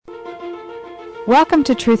Welcome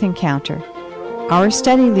to Truth Encounter. Our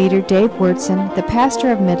study leader, Dave Wurtson, the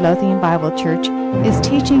pastor of Midlothian Bible Church, is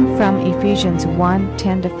teaching from Ephesians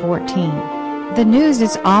 1:10-14. The news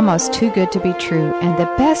is almost too good to be true, and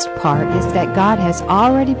the best part is that God has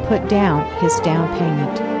already put down His down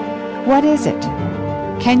payment. What is it?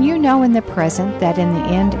 Can you know in the present that in the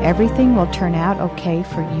end everything will turn out okay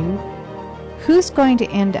for you? Who's going to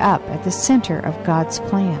end up at the center of God's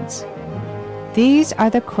plans? These are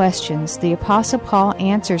the questions the Apostle Paul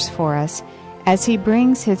answers for us as he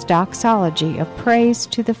brings his doxology of praise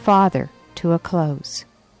to the Father to a close.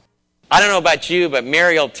 I don't know about you, but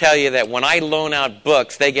Mary will tell you that when I loan out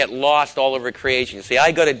books, they get lost all over creation. See,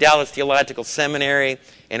 I go to Dallas Theological Seminary,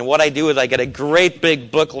 and what I do is I get a great big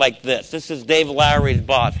book like this. This is Dave Lowry's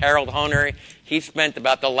boss, Harold Honer. He spent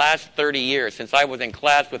about the last 30 years, since I was in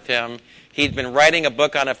class with him, he's been writing a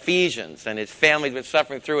book on Ephesians, and his family's been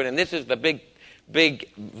suffering through it, and this is the big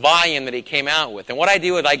volume that he came out with. And what I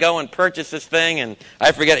do is I go and purchase this thing, and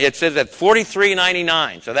I forget, it says at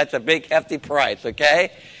 $43.99, so that's a big hefty price,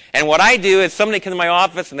 okay? And what I do is somebody comes to my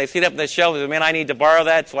office and they see it up on the shelf and say, man, I need to borrow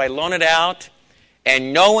that, so I loan it out,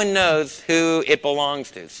 and no one knows who it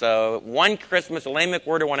belongs to. So one Christmas, Elaine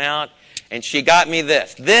McWhirter went out, and she got me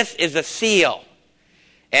this. This is a seal.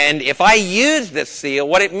 And if I use this seal,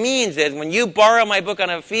 what it means is when you borrow my book on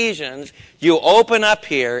Ephesians, you open up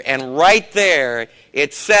here, and right there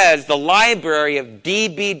it says the library of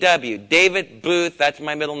DBW, David Booth, that's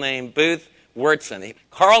my middle name, Booth Wurtson.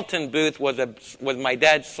 Carlton Booth was my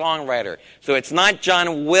dad's songwriter. So it's not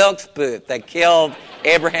John Wilkes Booth that killed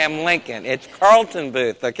Abraham Lincoln. It's Carlton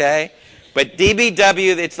Booth, okay? But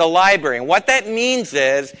DBW, it's the library. And what that means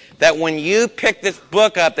is that when you pick this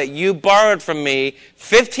book up that you borrowed from me,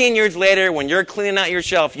 15 years later, when you're cleaning out your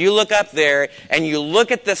shelf, you look up there and you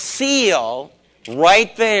look at the seal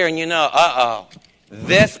right there and you know,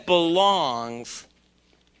 this belongs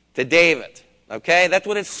to David. Okay? That's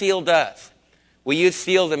what a seal does. We use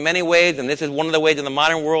seals in many ways, and this is one of the ways in the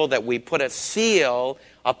modern world that we put a seal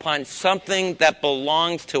upon something that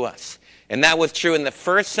belongs to us. And that was true in the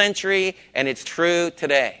first century, and it's true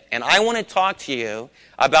today. And I want to talk to you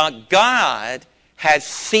about God has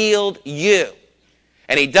sealed you.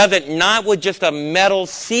 And He does it not with just a metal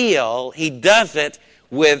seal. He does it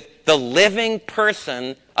with the living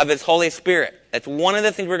person of His Holy Spirit. That's one of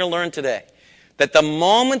the things we're going to learn today. That the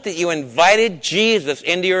moment that you invited Jesus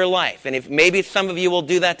into your life, and if maybe some of you will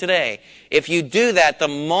do that today, if you do that, the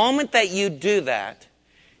moment that you do that,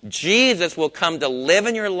 Jesus will come to live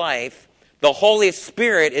in your life. The Holy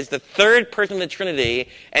Spirit is the third person of the Trinity,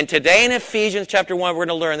 and today in Ephesians chapter 1, we're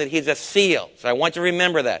going to learn that He's a seal. So I want you to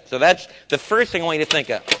remember that. So that's the first thing I want you to think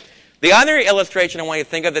of. The other illustration I want you to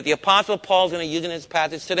think of that the Apostle Paul is going to use in his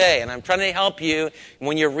passage today, and I'm trying to help you.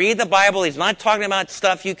 When you read the Bible, he's not talking about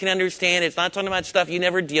stuff you can understand. It's not talking about stuff you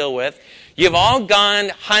never deal with. You've all gone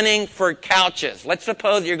hunting for couches. Let's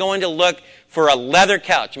suppose you're going to look for a leather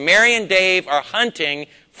couch. Mary and Dave are hunting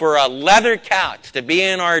for a leather couch to be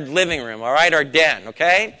in our living room, all right, our den,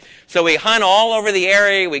 okay? So we hunt all over the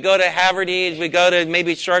area. We go to Haverty's. We go to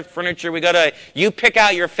maybe Sharp Furniture. You pick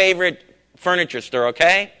out your favorite furniture store,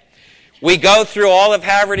 okay? We go through all of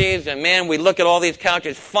Haverty's, and man, we look at all these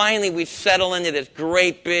couches. Finally, we settle into this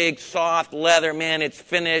great, big, soft leather. Man, it's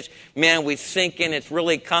finished. Man, we sink in. It's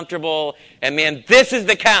really comfortable. And man, this is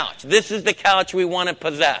the couch. This is the couch we want to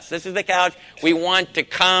possess. This is the couch we want to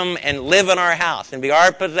come and live in our house and be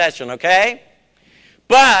our possession, okay?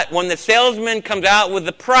 But when the salesman comes out with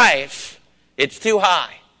the price, it's too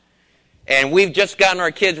high. And we've just gotten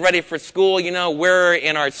our kids ready for school. You know, we're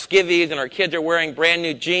in our skivvies and our kids are wearing brand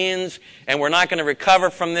new jeans, and we're not going to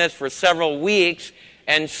recover from this for several weeks.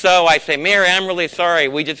 And so I say, Mary, I'm really sorry.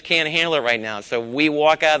 We just can't handle it right now. So we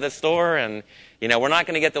walk out of the store and, we're not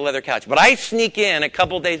going to get the leather couch. But I sneak in a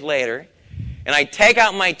couple days later, and I take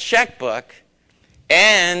out my checkbook,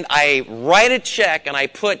 and I write a check, and I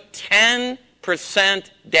put 10%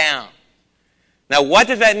 down. Now, what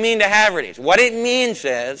does that mean to Haverty's? What it means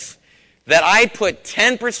is that I put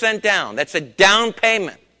 10% down. That's a down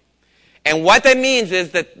payment. And what that means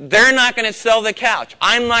is that they're not going to sell the couch.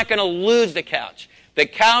 I'm not going to lose the couch. The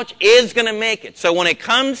couch is going to make it. So when it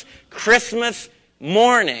comes Christmas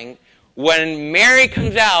morning, when Mary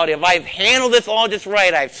comes out, if I've handled this all just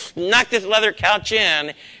right, I've snuck this leather couch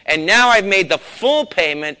in, and now I've made the full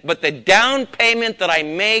payment, but the down payment that I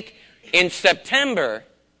make in September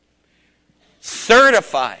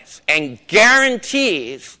certifies and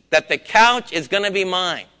guarantees that the couch is going to be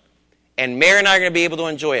mine. And Mary and I are going to be able to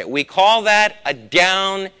enjoy it. We call that a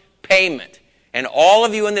down payment. And all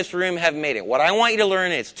of you in this room have made it. What I want you to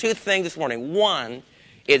learn is two things this morning. One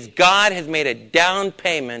is God has made a down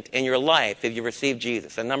payment in your life if you receive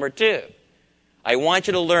Jesus. And number two, I want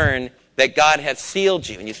you to learn that God has sealed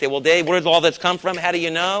you. And you say, well, Dave, where does all this come from? How do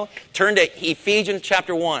you know? Turn to Ephesians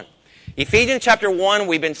chapter 1. Ephesians chapter 1,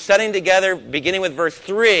 we've been studying together beginning with verse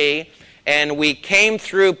 3, and we came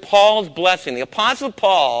through Paul's blessing. The Apostle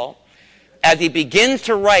Paul, as he begins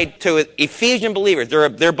to write to Ephesian believers,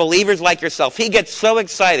 they're believers like yourself, he gets so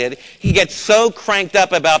excited, he gets so cranked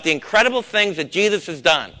up about the incredible things that Jesus has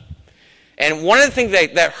done. And one of the things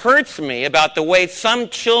that hurts me about the way some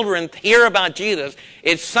children hear about Jesus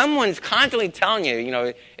is someone's constantly telling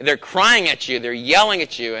you, they're crying at you, they're yelling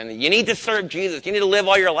at you, and you need to serve Jesus, you need to live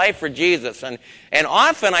all your life for Jesus. And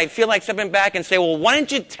often I feel like stepping back and say, well, why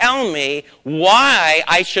don't you tell me why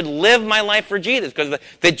I should live my life for Jesus? Because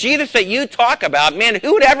the Jesus that you talk about, man,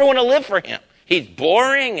 who would ever want to live for him? He's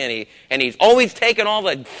boring, and he's always taking all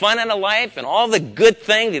the fun out of life and all the good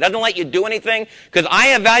things. He doesn't let you do anything. Because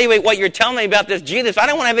I evaluate what you're telling me about this Jesus. I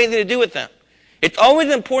don't want to have anything to do with them. It's always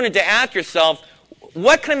important to ask yourself,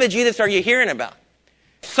 what kind of a Jesus are you hearing about?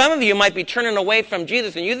 Some of you might be turning away from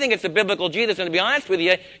Jesus, and you think it's a biblical Jesus. And to be honest with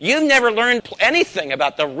you, you've never learned anything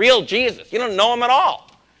about the real Jesus. You don't know him at all.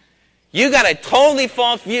 You got a totally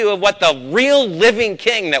false view of what the real living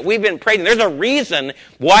King that we've been praising. There's a reason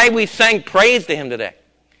why we sang praise to him today.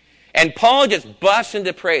 And Paul just busts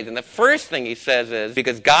into praise. And the first thing he says is,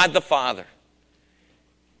 because God the Father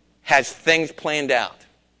has things planned out.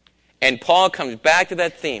 And Paul comes back to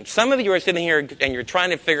that theme. Some of you are sitting here and you're trying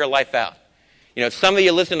to figure life out. Some of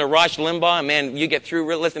you listen to Rush Limbaugh, and man, you get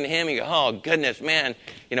through listening to him, and you go, oh, goodness, man,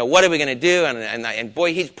 what are we going to do? And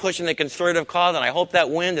boy, he's pushing the conservative cause, and I hope that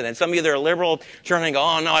wins. And then some of you that are liberal turn and go,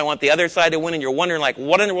 oh, no, I want the other side to win. And you're wondering, like,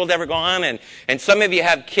 what in the world ever go on? And some of you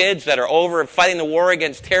have kids that are over fighting the war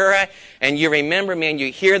against terror, and you remember, man, you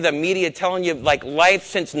hear the media telling you, like, life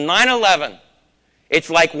since 9/11. It's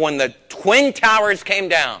like when the Twin Towers came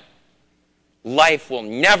down. Life will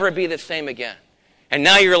never be the same again. And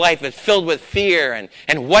now your life is filled with fear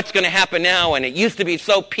and what's going to happen now, and it used to be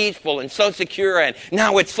so peaceful and so secure, and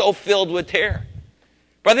now it's so filled with terror.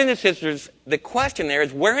 Brothers and sisters, the question there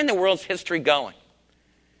is, where in the world is history going?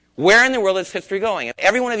 Where in the world is history going?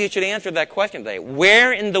 Every one of you should answer that question today.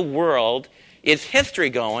 Where in the world is history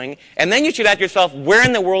going? And then you should ask yourself, where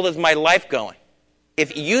in the world is my life going?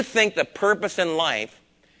 If you think the purpose in life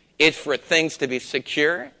is for things to be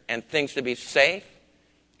secure and things to be safe,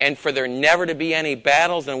 and for there never to be any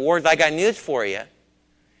battles and wars, I got news for you.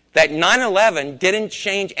 That 9/11 didn't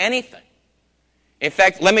change anything. In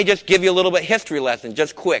fact, let me just give you a little bit history lesson,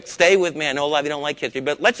 just quick. Stay with me. I know a lot of you don't like history,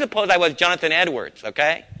 but let's suppose I was Jonathan Edwards,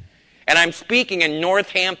 okay? And I'm speaking in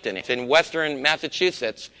Northampton. It's in western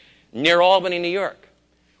Massachusetts, near Albany, New York.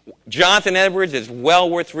 Jonathan Edwards is well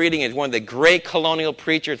worth reading. He's one of the great colonial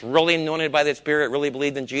preachers, really anointed by the Spirit, really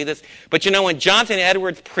believed in Jesus. But when Jonathan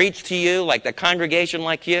Edwards preached to you, like the congregation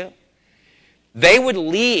like you, they would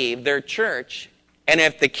leave their church, and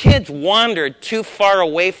if the kids wandered too far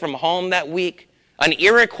away from home that week, an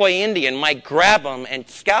Iroquois Indian might grab them and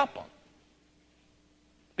scalp them.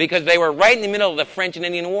 Because they were right in the middle of the French and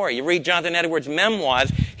Indian War. You read Jonathan Edwards'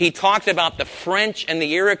 memoirs, he talks about the French and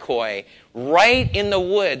the Iroquois right in the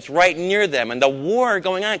woods, right near them, and the war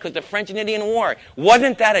going on, because the French and Indian War,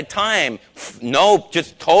 wasn't that a time, no,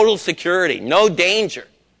 just total security, no danger.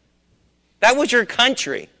 That was your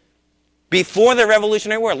country before the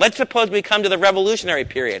Revolutionary War. Let's suppose we come to the Revolutionary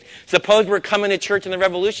period. Suppose we're coming to church in the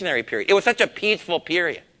Revolutionary period. It was such a peaceful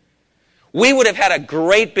period. We would have had a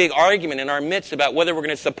great big argument in our midst about whether we're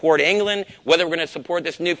going to support England, whether we're going to support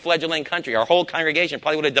this new fledgling country. Our whole congregation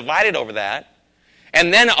probably would have divided over that.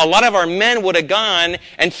 And then a lot of our men would have gone,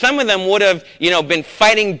 and some of them would have, been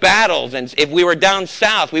fighting battles. And if we were down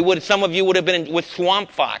south, some of you would have been with Swamp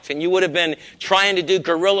Fox, and you would have been trying to do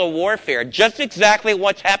guerrilla warfare. Just exactly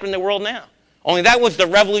what's happened in the world now. Only that was the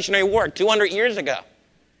Revolutionary War 200 years ago.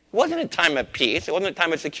 It wasn't a time of peace. It wasn't a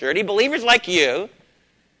time of security. Believers like you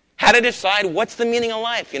had to decide what's the meaning of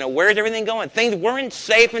life. Where's everything going? Things weren't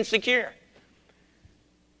safe and secure.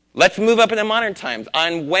 Let's move up into modern times.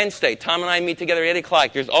 On Wednesday, Tom and I meet together at 8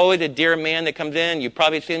 o'clock. There's always a dear man that comes in. You've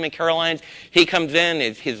probably seen him in Caroline's. He comes in.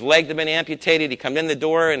 His legs have been amputated. He comes in the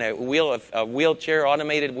door in a wheelchair,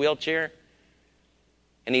 automated wheelchair.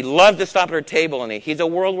 And he loves to stop at our table. And he's a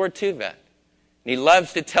World War II vet. And he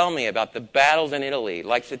loves to tell me about the battles in Italy. He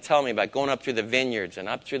likes to tell me about going up through the vineyards and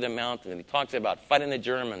up through the mountains. And he talks about fighting the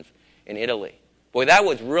Germans in Italy. Boy, that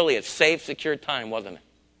was really a safe, secure time, wasn't it?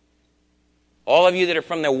 All of you that are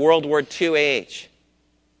from the World War II age,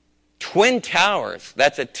 Twin Towers,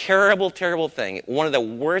 that's a terrible, terrible thing. One of the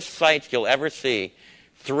worst sights you'll ever see.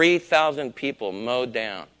 3,000 people mowed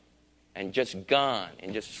down and just gone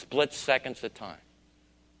in just split seconds of time.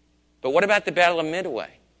 But what about the Battle of Midway?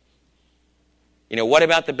 What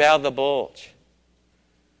about the Battle of the Bulge?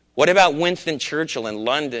 What about Winston Churchill in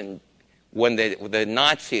London when the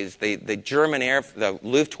Nazis, the German the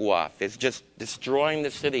Luftwaffe, is just destroying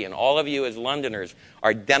the city, and all of you as Londoners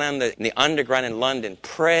are down on the underground in London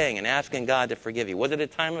praying and asking God to forgive you? Was it a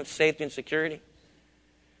time of safety and security?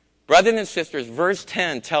 Brothers and sisters, verse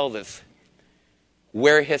 10 tells us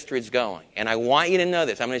where history is going. And I want you to know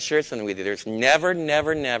this. I'm going to share something with you. There's never,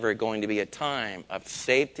 never, never going to be a time of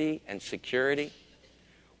safety and security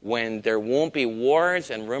when there won't be wars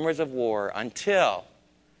and rumors of war until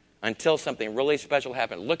something really special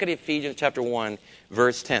happens. Look at Ephesians chapter 1,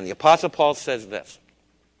 verse 10. The Apostle Paul says this.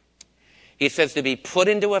 He says to be put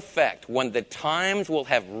into effect when the times will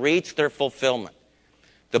have reached their fulfillment.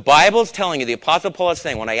 The Bible's telling you, the Apostle Paul is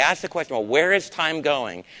saying, when I ask the question, well, where is time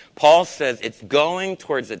going? Paul says it's going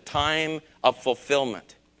towards a time of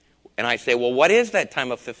fulfillment. And I say, well, what is that time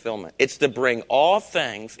of fulfillment? It's to bring all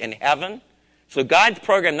things in heaven. So God's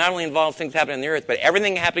program not only involves things happening on the earth, but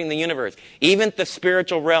everything happening in the universe, even the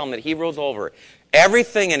spiritual realm that he rules over.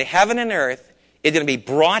 Everything in heaven and earth is going to be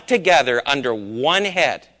brought together under one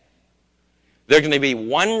head. There's going to be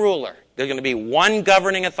one ruler. There's going to be one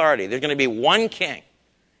governing authority. There's going to be one king.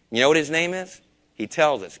 You know what his name is? He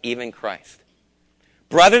tells us, even Christ.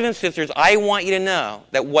 Brothers and sisters, I want you to know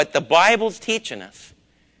that what the Bible's teaching us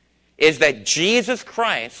is that Jesus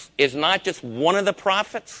Christ is not just one of the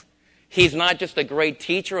prophets. He's not just a great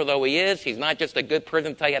teacher, although he is. He's not just a good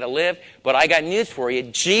person to tell you how to live. But I got news for you.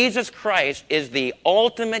 Jesus Christ is the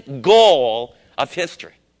ultimate goal of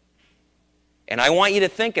history. And I want you to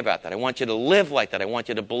think about that. I want you to live like that. I want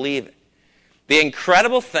you to believe it. The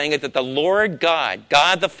incredible thing is that the Lord God,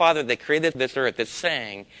 God the Father that created this earth, is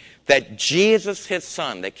saying that Jesus, his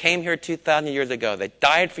son, that came here 2,000 years ago, that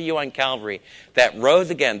died for you on Calvary, that rose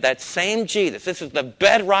again, that same Jesus, this is the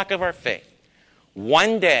bedrock of our faith.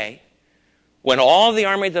 One day, when all the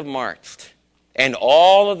armies have marched, and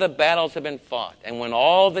all of the battles have been fought, and when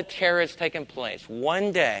all the terror has taken place,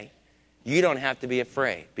 one day, you don't have to be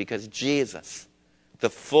afraid, because Jesus,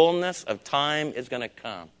 the fullness of time is going to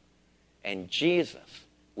come. And Jesus,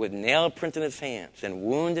 with nail prints in his hands and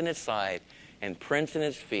wound in his side and prints in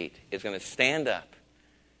his feet, is going to stand up,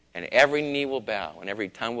 and every knee will bow and every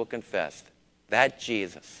tongue will confess that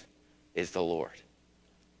Jesus is the Lord.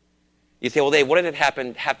 You say, well, Dave, what does it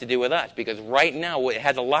have to do with us? Because right now it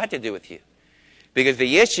has a lot to do with you. Because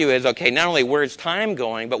the issue is, okay, not only where's time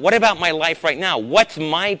going, but what about my life right now? What's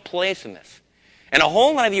my place in this? And a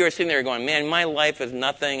whole lot of you are sitting there going, man, my life is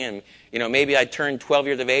nothing, and maybe I turned 12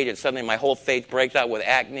 years of age and suddenly my whole face breaks out with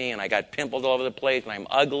acne and I got pimples all over the place and I'm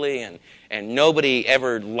ugly and nobody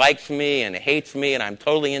ever likes me and hates me and I'm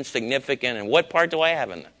totally insignificant, and what part do I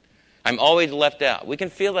have in that? I'm always left out. We can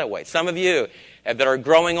feel that way. Some of you that are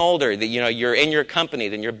growing older, that you're in your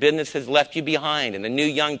companies and your business has left you behind and the new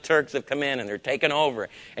young Turks have come in and they're taking over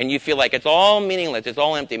and you feel like it's all meaningless, it's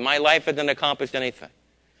all empty. My life hasn't accomplished anything.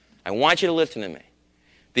 I want you to listen to me.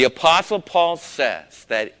 The Apostle Paul says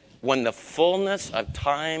that when the fullness of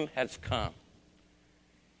time has come,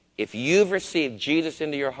 if you've received Jesus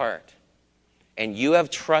into your heart and you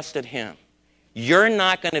have trusted him, you're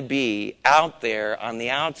not going to be out there on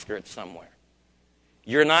the outskirts somewhere.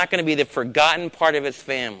 You're not going to be the forgotten part of his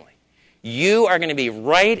family. You are going to be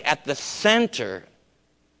right at the center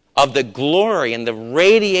of the glory and the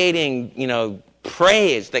radiating,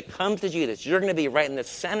 praise that comes to Jesus. You're going to be right in the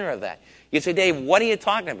center of that. You say, Dave, what are you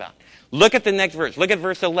talking about? Look at the next verse. Look at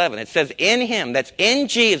verse 11. It says, in him, that's in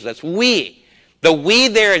Jesus, we. The we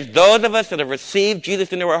there is those of us that have received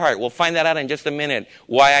Jesus into our heart. We'll find that out in just a minute,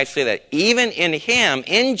 why I say that. Even in him,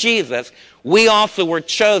 in Jesus, we also were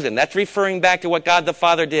chosen. That's referring back to what God the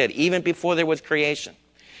Father did, even before there was creation.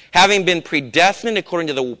 Having been predestined according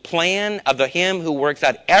to the plan of him who works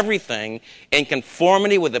out everything in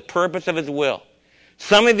conformity with the purpose of his will.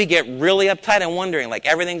 Some of you get really uptight and wondering, like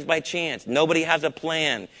everything's by chance. Nobody has a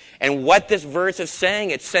plan. And what this verse is saying,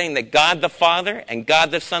 it's saying that God the Father and God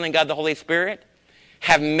the Son and God the Holy Spirit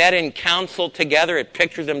have met in council together. It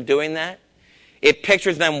pictures them doing that. It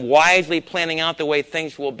pictures them wisely planning out the way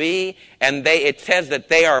things will be. And it says that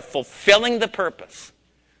they are fulfilling the purpose.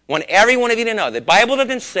 I want every one of you to know, the Bible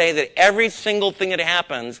doesn't say that every single thing that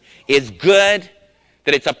happens is good,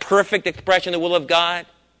 that it's a perfect expression of the will of God.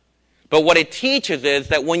 But what it teaches is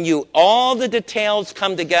that when all the details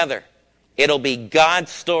come together, it'll be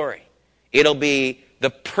God's story. It'll be the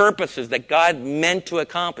purposes that God meant to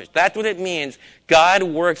accomplish. That's what it means. God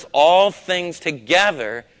works all things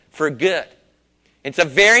together for good. It's a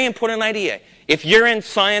very important idea. If you're in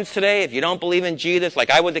science today, if you don't believe in Jesus, like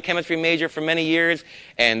I was a chemistry major for many years,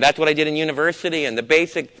 and that's what I did in university, and the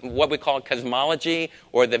basic, what we call cosmology,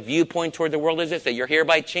 or the viewpoint toward the world is this, that you're here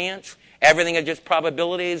by chance. Everything is just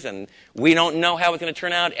probabilities, and we don't know how it's going to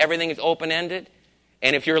turn out. Everything is open-ended.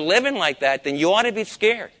 And if you're living like that, then you ought to be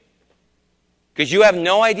scared, because you have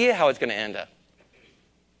no idea how it's going to end up.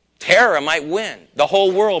 Terror might win. The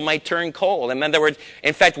whole world might turn cold. In other words,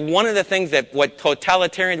 in fact, one of the things that what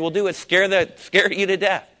totalitarians will do is scare you to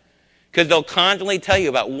death. Because they'll constantly tell you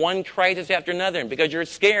about one crisis after another. And because you're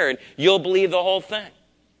scared, you'll believe the whole thing.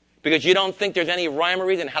 Because you don't think there's any rhyme or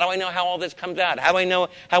reason. How do I know how all this comes out? How do I know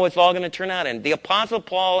how it's all going to turn out? And the Apostle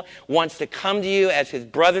Paul wants to come to you as his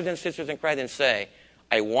brothers and sisters in Christ and say,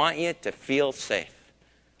 I want you to feel safe.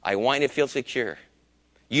 I want you to feel secure.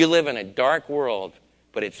 You live in a dark world,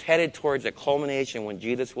 but it's headed towards a culmination when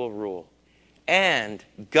Jesus will rule. And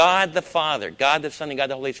God the Father, God the Son, and God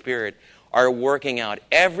the Holy Spirit are working out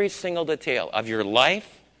every single detail of your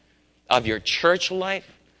life, of your church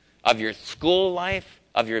life, of your school life,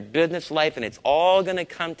 of your business life, and it's all going to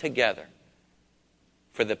come together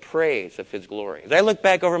for the praise of his glory. As I look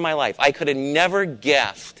back over my life, I could have never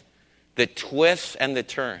guessed the twists and the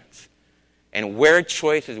turns and where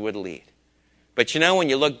choices would lead. But you know, when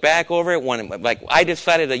you look back over it, like I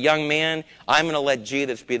decided as a young man, I'm going to let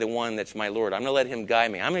Jesus be the one that's my Lord. I'm going to let him guide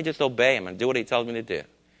me. I'm going to just obey him and do what he tells me to do.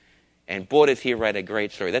 And boy, does he write a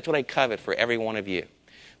great story. That's what I covet for every one of you.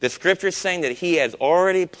 The scripture is saying that he has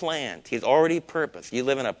already planned. He's already purposed. You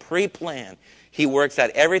live in a pre-plan. He works out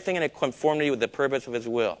everything in a conformity with the purpose of his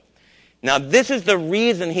will. Now, this is the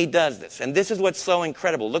reason he does this. And this is what's so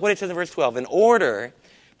incredible. Look what it says in verse 12. In order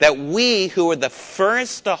that we who are the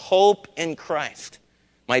first to hope in Christ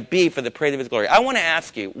might be for the praise of his glory. I want to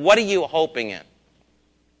ask you, what are you hoping in?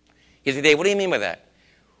 You say, Dave, what do you mean by that?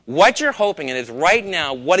 What you're hoping in is right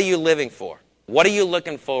now, what are you living for? What are you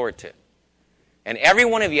looking forward to? And every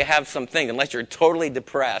one of you have some things, unless you're totally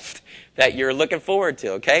depressed, that you're looking forward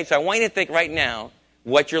to, okay? So I want you to think right now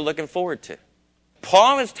what you're looking forward to.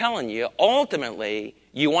 Paul is telling you, ultimately,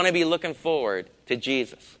 you want to be looking forward to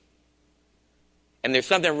Jesus. And there's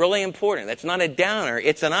something really important. That's not a downer,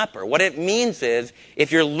 it's an upper. What it means is,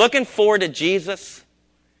 if you're looking forward to Jesus,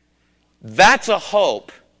 that's a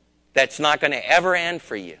hope that's not going to ever end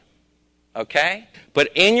for you. Okay?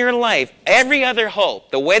 But in your life, every other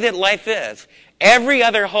hope, the way that life is, every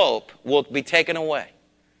other hope will be taken away.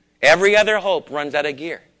 Every other hope runs out of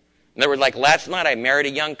gear. In other words, like last night, I married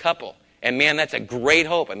a young couple. And man, that's a great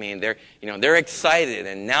hope. I mean, they're excited,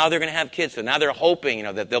 and now they're going to have kids. So now they're hoping,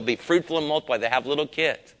 that they'll be fruitful and multiply. They have little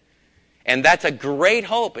kids, and that's a great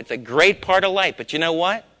hope. It's a great part of life. But you know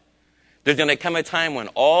what? There's going to come a time when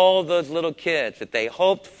all those little kids that they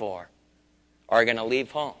hoped for are going to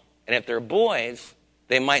leave home. And if they're boys,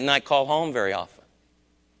 they might not call home very often.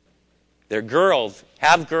 They're girls.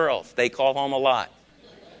 Have girls. They call home a lot.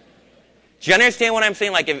 Do you understand what I'm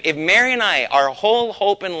saying? Like if Mary and I, our whole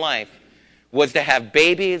hope in life was to have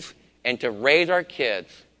babies and to raise our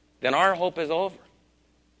kids, then our hope is over.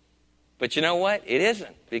 But you know what? It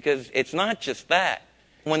isn't, because it's not just that.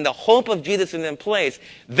 When the hope of Jesus is in place,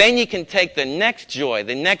 then you can take the next joy,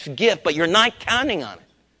 the next gift, but you're not counting on it.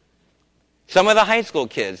 Some of the high school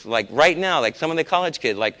kids, like right now, like some of the college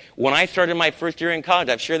kids, like when I started my first year in college,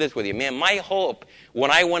 I've shared this with you. Man, my hope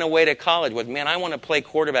when I went away to college was, man, I want to play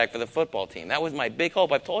quarterback for the football team. That was my big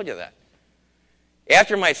hope. I've told you that.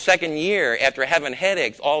 After my second year, after having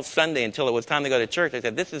headaches all Sunday until it was time to go to church, I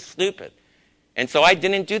said, this is stupid. And so I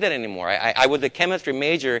didn't do that anymore. I was a chemistry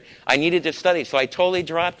major. I needed to study, so I totally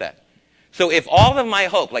dropped that. So if all of my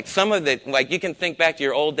hope, like some of the, like you can think back to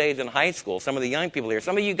your old days in high school, some of the young people here,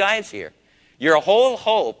 some of you guys here, your whole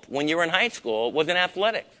hope when you were in high school was in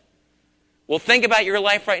athletics. Well, think about your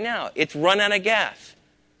life right now. It's run out of gas.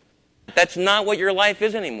 That's not what your life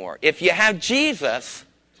is anymore. If you have Jesus,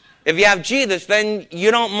 then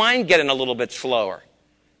you don't mind getting a little bit slower.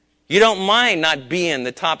 You don't mind not being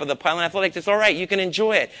the top of the pile in athletics. It's all right. You can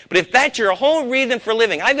enjoy it. But if that's your whole reason for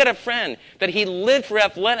living, I've got a friend that he lived for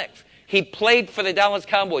athletics. He played for the Dallas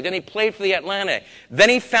Cowboys. Then he played for the Atlanta. Then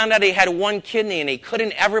he found out he had one kidney and he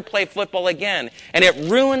couldn't ever play football again. And it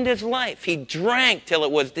ruined his life. He drank till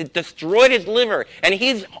it destroyed his liver. And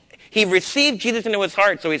he received Jesus into his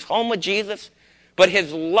heart, so he's home with Jesus. But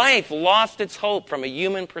his life lost its hope from a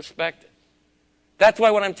human perspective. That's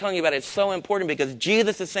why what I'm telling you about is so important, because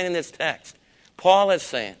Jesus is saying in this text, Paul is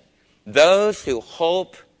saying, those who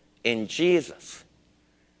hope in Jesus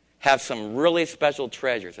have some really special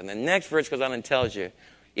treasures. And the next verse goes on and tells you,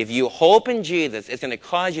 If you hope in Jesus, it's going to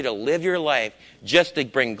cause you to live your life just to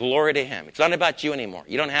bring glory to him. It's not about you anymore.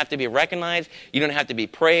 You don't have to be recognized. You don't have to be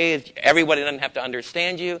praised. Everybody doesn't have to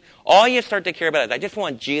understand you. All you start to care about is, I just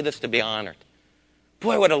want Jesus to be honored.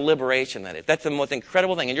 Boy, what a liberation that is. That's the most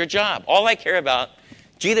incredible thing in your job. All I care about,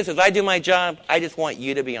 Jesus says, I do my job, I just want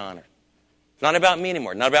you to be honored. It's not about me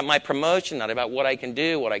anymore. Not about my promotion, not about what I can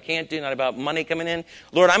do, what I can't do, not about money coming in.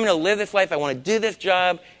 Lord, I'm going to live this life. I want to do this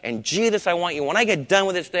job. And Jesus, I want you. When I get done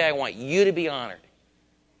with this day, I want you to be honored.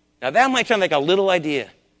 Now, that might sound like a little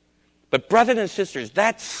idea. But brothers and sisters,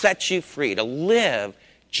 that sets you free to live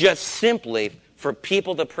just simply for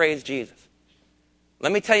people to praise Jesus.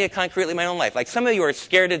 Let me tell you concretely my own life. Like some of you are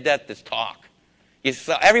scared to death to talk.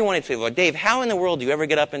 Everyone would say, well, Dave, how in the world do you ever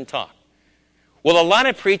get up and talk? Well, a lot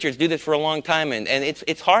of preachers do this for a long time, and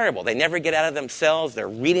it's horrible. They never get out of themselves. They're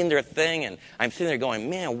reading their thing, and I'm sitting there going,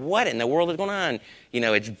 man, what in the world is going on? You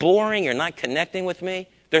know, it's boring. You're not connecting with me.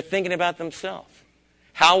 They're thinking about themselves.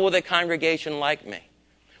 How will the congregation like me?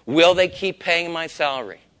 Will they keep paying my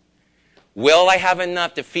salary? Will I have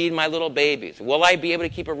enough to feed my little babies? Will I be able to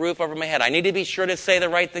keep a roof over my head? I need to be sure to say the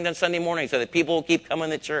right thing on Sunday morning so that people will keep coming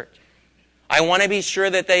to church. I want to be sure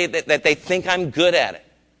that they think I'm good at it.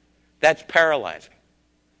 That's paralyzing.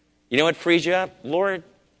 You know what frees you up? Lord,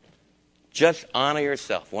 just honor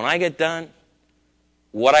yourself. When I get done,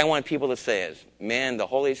 what I want people to say is, man, the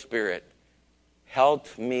Holy Spirit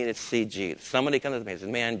helped me to see Jesus. Somebody comes to me and says,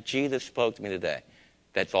 man, Jesus spoke to me today.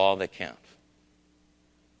 That's all that counts.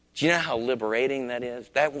 Do you know how liberating that is?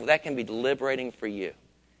 That can be liberating for you.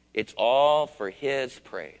 It's all for his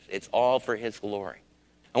praise. It's all for his glory.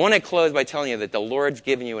 I want to close by telling you that the Lord's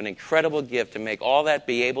given you an incredible gift to make all that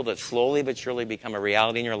be able to slowly but surely become a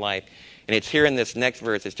reality in your life. And it's here in this next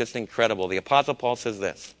verse. It's just incredible. The Apostle Paul says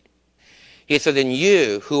this. He said, and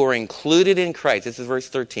you who are included in Christ, this is verse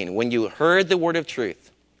 13, when you heard the word of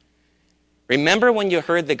truth. Remember when you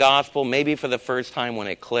heard the gospel, maybe for the first time when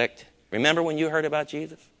it clicked? Remember when you heard about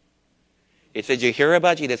Jesus? It said you hear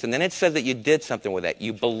about Jesus, and then it says that you did something with it.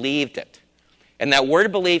 You believed it. And that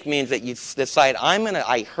word belief means that you decide,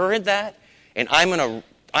 I heard that, and I'm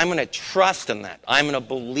gonna trust in that. I'm gonna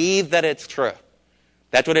believe that it's true.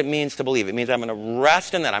 That's what it means to believe. It means I'm gonna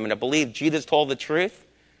rest in that. I'm gonna believe Jesus told the truth,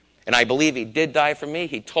 and I believe he did die for me.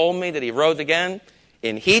 He told me that he rose again,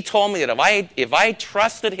 and he told me that if I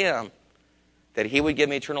trusted him, that he would give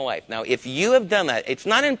me eternal life. Now, if you have done that, it's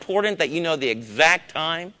not important that you know the exact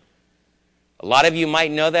time. A lot of you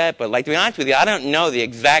might know that, but like to be honest with you, I don't know the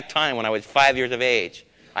exact time when I was 5 years of age.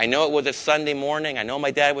 I know it was a Sunday morning. I know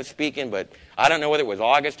my dad was speaking, but I don't know whether it was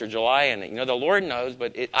August or July. And the Lord knows,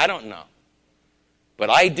 but I don't know.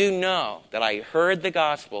 But I do know that I heard the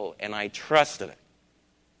gospel and I trusted it.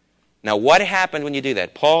 Now, what happened when you do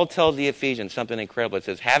that? Paul tells the Ephesians something incredible. It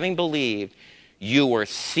says, having believed, you were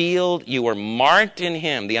sealed, you were marked in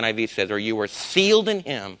him, the NIV says, or you were sealed in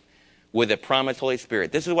him with the promised Holy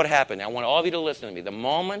Spirit. This is what happened. I want all of you to listen to me. The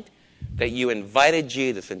moment that you invited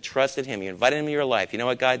Jesus and trusted him, you invited him into your life, you know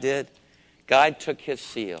what God did? God took his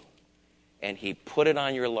seal and he put it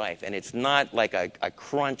on your life. And it's not like a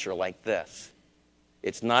cruncher like this.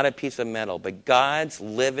 It's not a piece of metal, but God's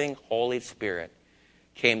living Holy Spirit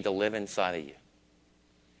came to live inside of you.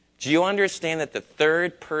 Do you understand that the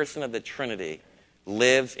third person of the Trinity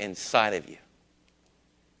lives inside of you?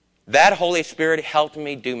 That Holy Spirit helped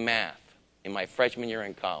me do math in my freshman year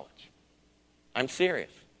in college. I'm serious.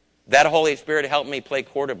 That Holy Spirit helped me play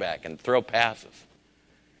quarterback and throw passes.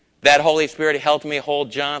 That Holy Spirit helped me hold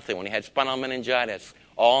Jonathan when he had spinal meningitis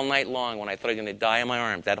all night long when I thought he was going to die in my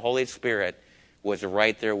arms. That Holy Spirit was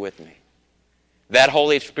right there with me. That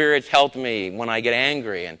Holy Spirit's helped me when I get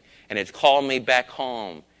angry and it's called me back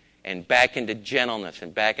home and back into gentleness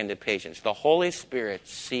and back into patience. The Holy Spirit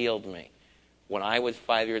sealed me when I was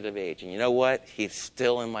 5 years of age. And you know what? He's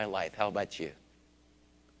still in my life. How about you?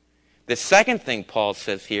 The second thing Paul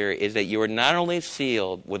says here is that you are not only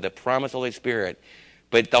sealed with the promised Holy Spirit,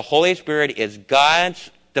 but the Holy Spirit is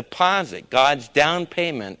God's deposit, God's down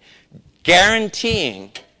payment,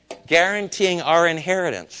 guaranteeing our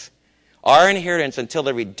inheritance. Our inheritance until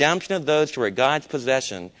the redemption of those who are God's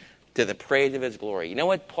possession to the praise of his glory. You know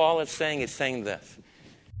what Paul is saying? He's saying this.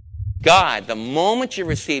 God, the moment you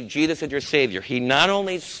received Jesus as your Savior, he not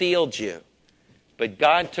only sealed you, but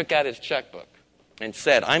God took out his checkbook and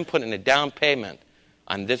said, I'm putting a down payment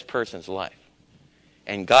on this person's life.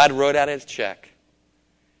 And God wrote out his check.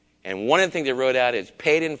 And one of the things he wrote out is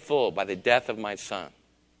paid in full by the death of my son.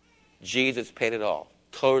 Jesus paid it all.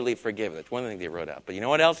 Totally forgiven. That's one of the things he wrote out. But you know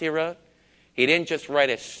what else he wrote? He didn't just write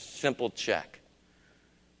a simple check,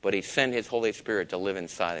 but he sent his Holy Spirit to live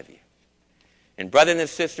inside of you. And brothers and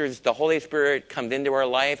sisters, the Holy Spirit comes into our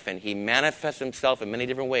life and he manifests himself in many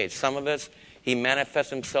different ways. Some of us, he manifests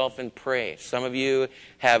himself in praise. Some of you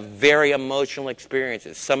have very emotional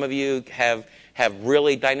experiences. Some of you have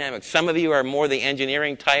really dynamic. Some of you are more the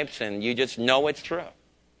engineering types and you just know it's true.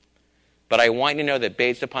 But I want you to know that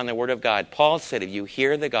based upon the Word of God, Paul said if you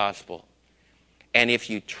hear the gospel and if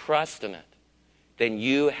you trust in it, then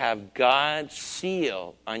you have God's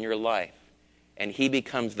seal on your life. And he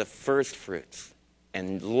becomes the first fruits.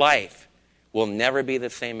 And life will never be the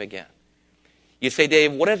same again. You say,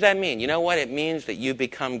 Dave, what does that mean? You know what? It means that you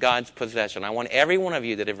become God's possession. I want every one of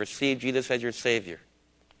you that have received Jesus as your Savior,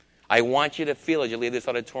 I want you to feel as you leave this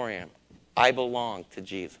auditorium, I belong to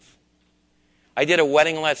Jesus. I did a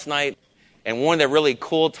wedding last night, and one of the really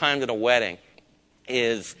cool times in a wedding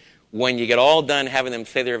is when you get all done having them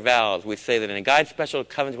say their vows. We say that in God's special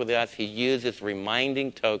covenant with us, he uses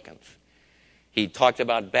reminding tokens. He talked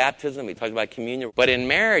about baptism. He talked about communion. But in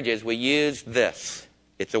marriages, we use this.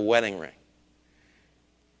 It's a wedding ring.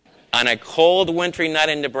 On a cold, wintry night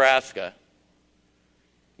in Nebraska,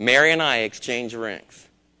 Mary and I exchanged rings.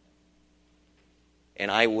 And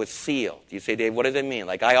I was sealed. You say, Dave, what does it mean?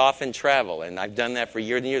 Like, I often travel, and I've done that for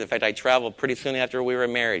years and years. In fact, I traveled pretty soon after we were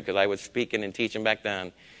married because I was speaking and teaching back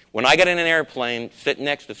then. When I get in an airplane, sit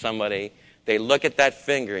next to somebody, they look at that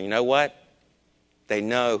finger, and you know what? They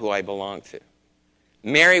know who I belong to.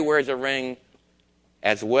 Mary wears a ring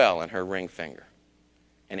as well on her ring finger.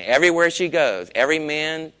 And everywhere she goes, every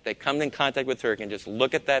man that comes in contact with her can just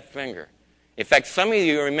look at that finger. In fact, some of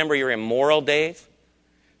you remember your immoral days.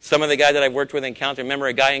 Some of the guys that I've worked with encountered, remember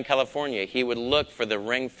a guy in California, he would look for the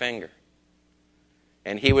ring finger.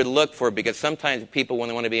 And he would look for it because sometimes people, when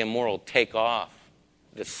they want to be immoral, take off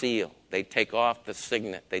the seal. They take off the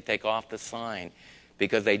signet. They take off the sign.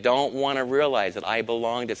 Because they don't want to realize that I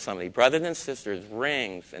belong to somebody. Brothers and sisters,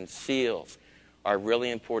 rings and seals are really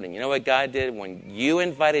important. You know what God did? When you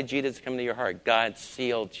invited Jesus to come into your heart, God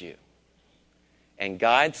sealed you. And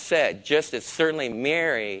God said, just as certainly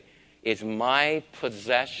Mary is my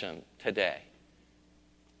possession today,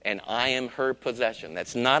 and I am her possession.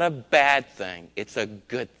 That's not a bad thing. It's a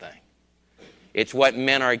good thing. It's what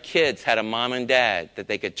meant our kids had a mom and dad that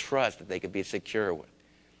they could trust, that they could be secure with.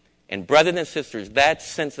 And brothers and sisters, that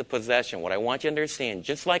sense of possession, what I want you to understand,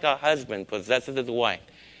 just like a husband possesses his wife,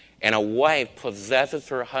 and a wife possesses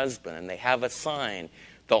her husband, and they have a sign,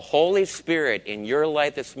 the Holy Spirit in your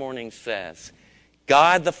life this morning says,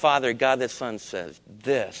 God the Father, God the Son says,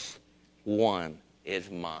 this one is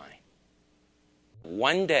mine.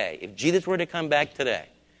 One day, if Jesus were to come back today,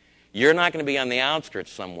 you're not going to be on the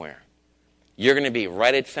outskirts somewhere. You're going to be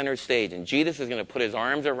right at center stage, and Jesus is going to put his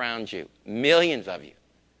arms around you, millions of you.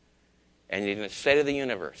 And he's going to say to the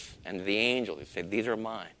universe and to the angels, he'll say, these are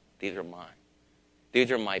mine, these are mine. These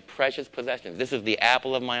are my precious possessions. This is the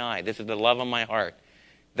apple of my eye. This is the love of my heart.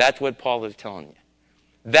 That's what Paul is telling you.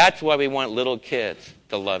 That's why we want little kids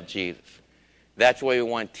to love Jesus. That's why we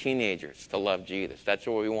want teenagers to love Jesus. That's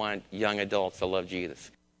why we want young adults to love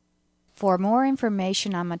Jesus. For more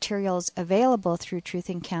information on materials available through Truth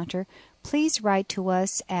Encounter, please write to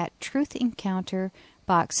us at Truth Encounter,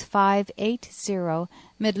 Box 580,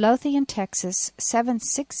 Midlothian, Texas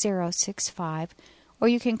 76065, or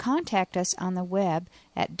you can contact us on the web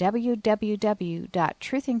at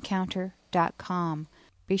www.truthencounter.com.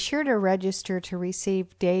 Be sure to register to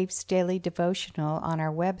receive Dave's Daily Devotional on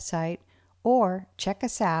our website, or check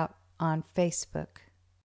us out on Facebook.